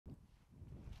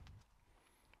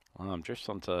Drifts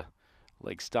onto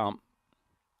leg stump.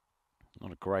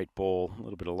 Not a great ball. A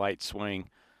little bit of late swing.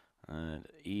 And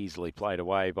easily played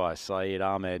away by Saeed.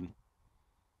 Outside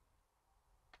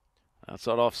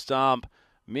off stump.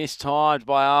 Mistimed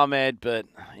by Ahmed, but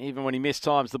even when he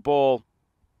mistimes the ball,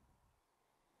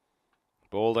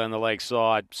 ball down the leg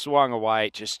side, swung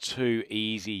away, just too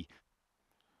easy.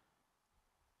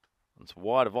 It's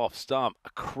wide of off stump,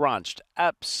 crunched,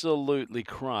 absolutely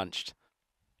crunched.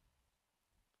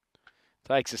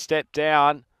 Takes a step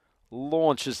down,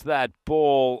 launches that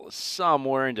ball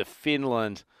somewhere into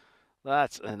Finland.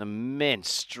 That's an immense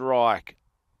strike.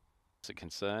 Is it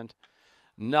concerned?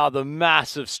 Another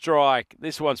massive strike.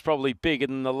 This one's probably bigger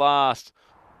than the last.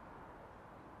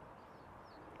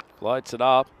 Floats it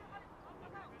up.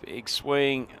 Big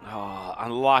swing. Oh,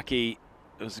 unlucky.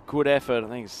 It was a good effort. I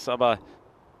think Sabah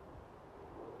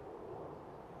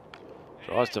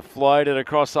tries to float it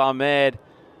across Ahmed.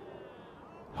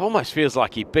 Almost feels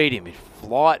like he beat him in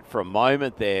flight for a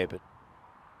moment there, but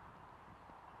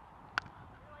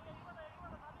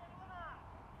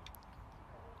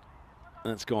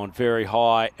it's gone very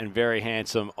high and very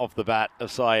handsome off the bat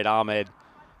of Saeed.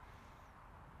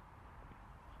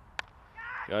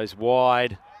 Goes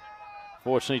wide.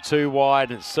 Fortunately too wide,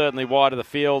 and it's certainly wide of the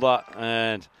fielder.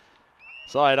 And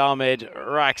Saeed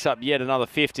racks up yet another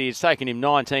 50. It's taken him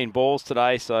 19 balls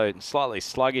today, so slightly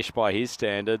sluggish by his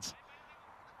standards.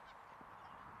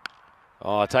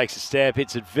 Oh, takes a step,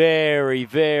 hits it very,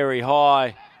 very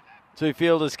high. Two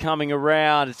fielders coming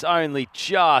around. It's only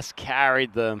just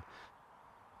carried them.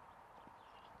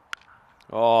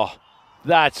 Oh,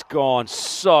 that's gone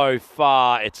so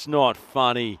far. It's not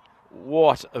funny.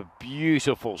 What a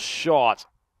beautiful shot.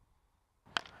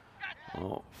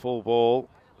 Oh, full ball.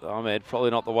 Ahmed,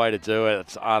 probably not the way to do it.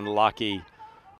 It's unlucky.